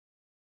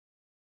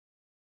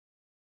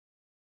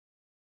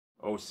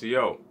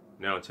OCO.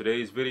 Now in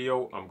today's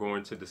video I'm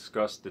going to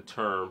discuss the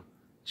term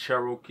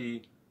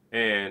Cherokee,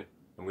 and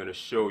I'm going to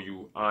show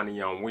you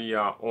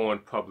Aniyunwiya on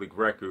public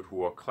record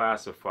who are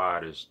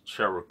classified as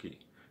Cherokee.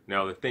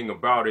 Now the thing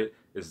about it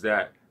is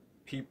that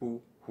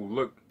people who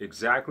look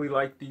exactly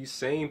like these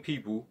same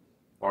people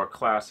are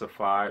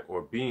classified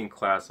or being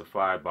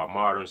classified by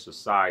modern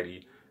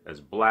society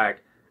as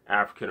Black,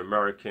 African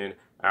American,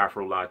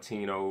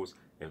 Afro-Latinos,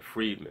 and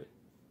Freedmen.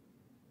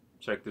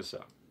 Check this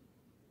out.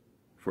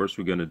 First,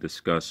 we're going to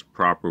discuss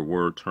proper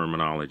word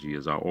terminology.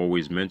 As I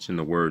always mention,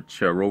 the word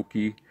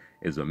Cherokee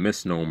is a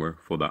misnomer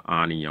for the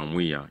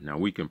Aniyunwiya. Now,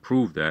 we can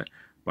prove that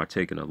by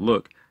taking a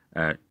look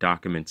at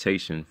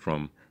documentation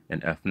from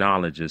an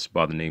ethnologist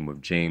by the name of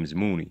James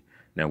Mooney.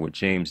 Now, what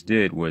James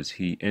did was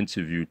he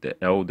interviewed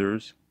the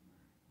elders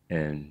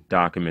and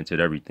documented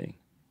everything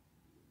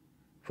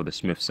for the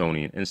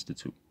Smithsonian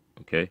Institute.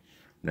 Okay,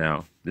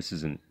 now this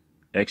is an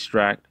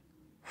extract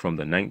from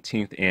the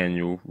 19th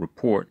annual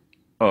report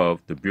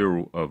of the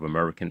Bureau of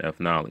American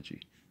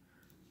Ethnology.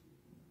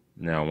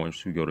 Now,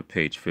 once we go to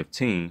page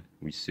 15,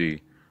 we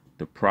see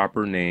the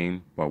proper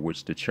name by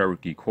which the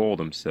Cherokee call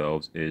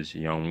themselves is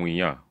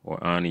Yunwiya or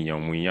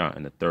Aniyunwiya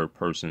in the third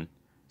person,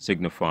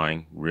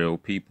 signifying real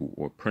people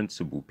or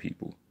principal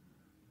people.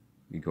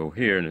 We go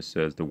here and it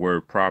says the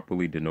word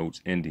properly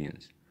denotes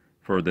Indians.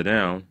 Further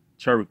down,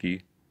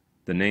 Cherokee,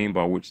 the name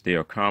by which they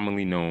are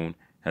commonly known,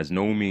 has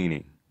no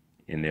meaning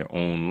in their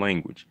own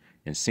language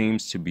and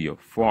seems to be of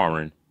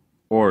foreign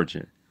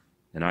origin.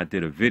 And I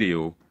did a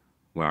video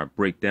where I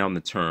break down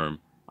the term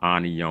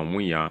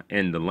Aniyunwiya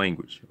in the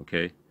language.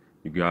 Okay,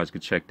 you guys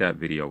could check that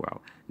video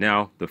out.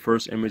 Now, the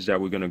first image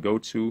that we're going to go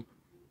to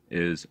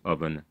is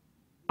of an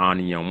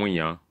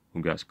Aniyunwiya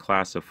who got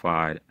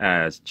classified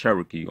as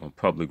Cherokee on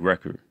public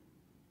record.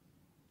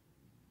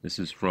 This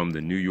is from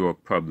the New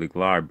York Public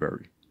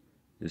Library.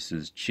 This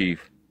is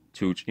Chief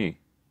Tuch-ee,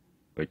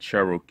 a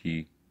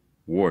Cherokee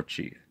war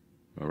chief.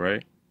 All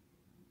right.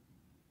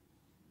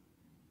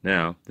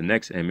 Now, the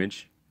next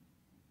image,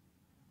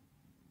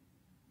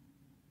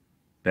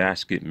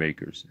 basket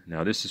makers.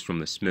 Now, this is from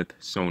the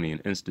Smithsonian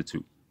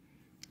Institute,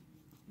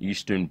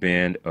 Eastern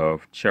Band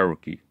of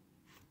Cherokee.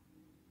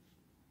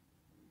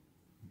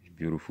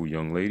 Beautiful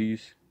young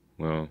ladies.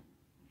 Well,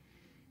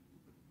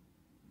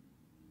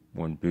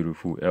 one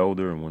beautiful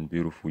elder and one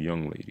beautiful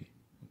young lady.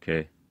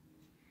 Okay.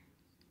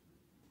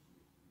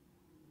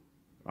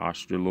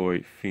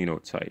 Australoid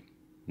phenotype,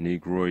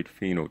 Negroid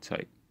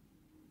phenotype.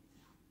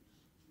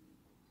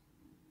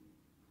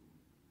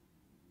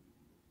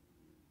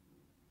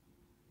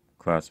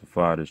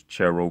 Classified as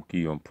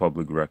Cherokee on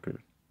public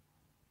record.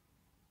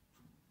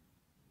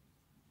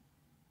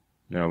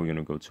 Now we're going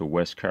to go to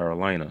West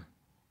Carolina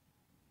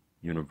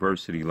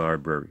University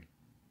Library.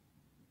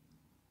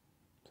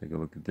 Take a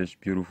look at this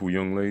beautiful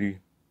young lady.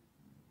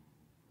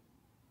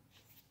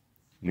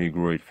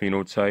 Negroid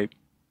phenotype,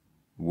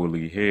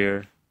 woolly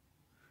hair,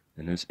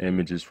 and this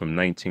image is from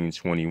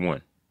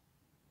 1921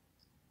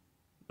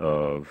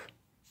 of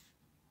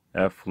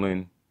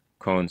Eflin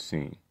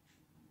Consine,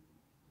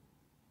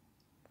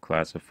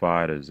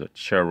 classified as a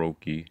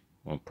Cherokee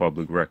on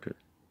public record.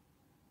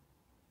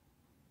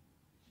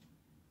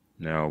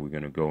 Now we're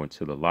going to go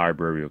into the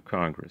Library of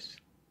Congress.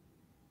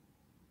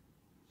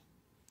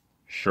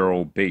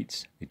 Cheryl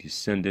Bates, a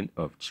descendant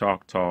of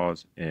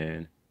Choctaws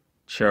and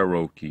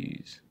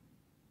Cherokees.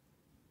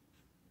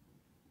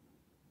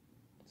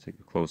 Let's take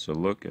a closer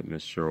look at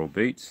Miss Cheryl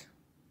Bates.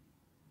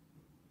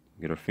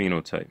 Get her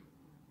phenotype.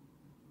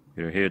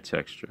 Get her hair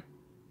texture.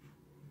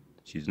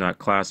 She's not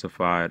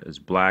classified as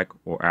Black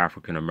or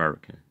African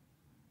American.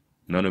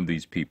 None of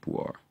these people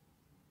are.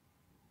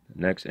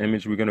 The next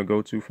image we're going to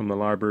go to from the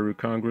Library of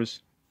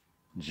Congress,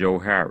 Joe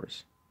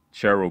Harris,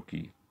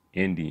 Cherokee,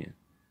 Indian.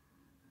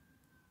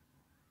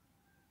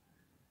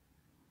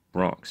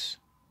 Bronx,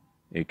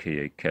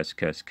 aka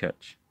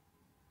Catch.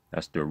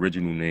 That's the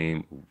original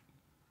name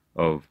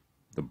of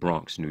the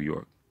Bronx, New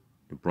York.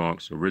 The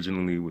Bronx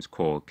originally was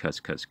called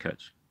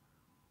Catch.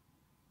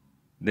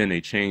 Then they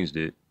changed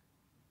it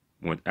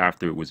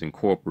after it was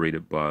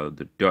incorporated by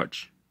the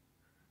Dutch,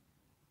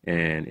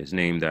 and is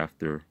named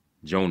after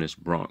Jonas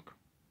Bronk,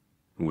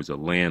 who was a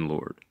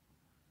landlord.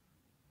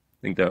 I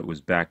think that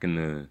was back in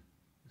the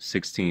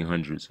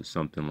 1600s or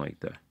something like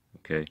that.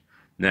 Okay,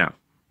 now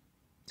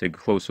take a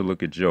closer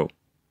look at Joe.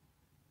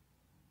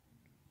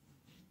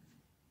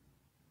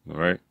 All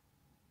right,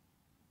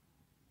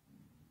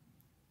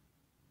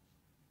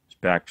 let's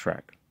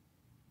backtrack.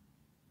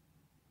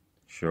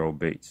 Cheryl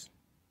Bates,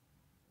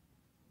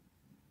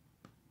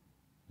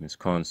 Miss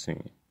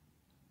Consine,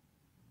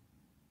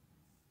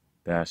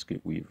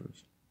 basket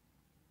weavers.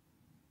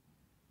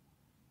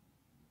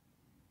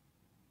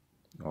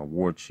 Our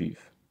war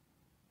chief,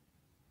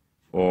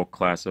 all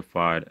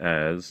classified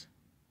as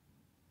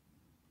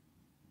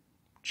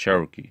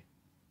Cherokee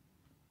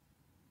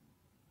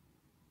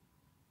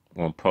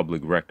on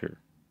public record.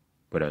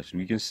 But as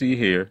we can see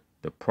here,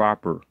 the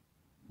proper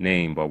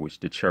name by which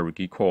the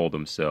Cherokee call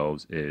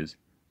themselves is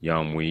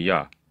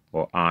Yunwiya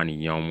or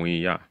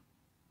Aniyunwiya.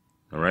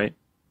 All right.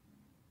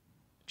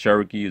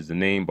 Cherokee is the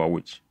name by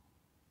which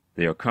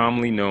they are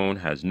commonly known,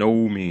 has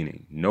no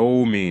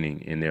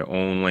meaning in their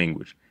own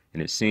language,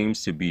 and it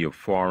seems to be of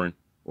foreign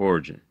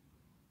origin.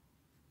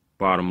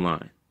 Bottom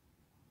line.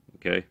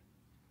 Okay?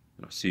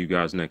 I'll see you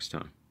guys next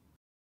time.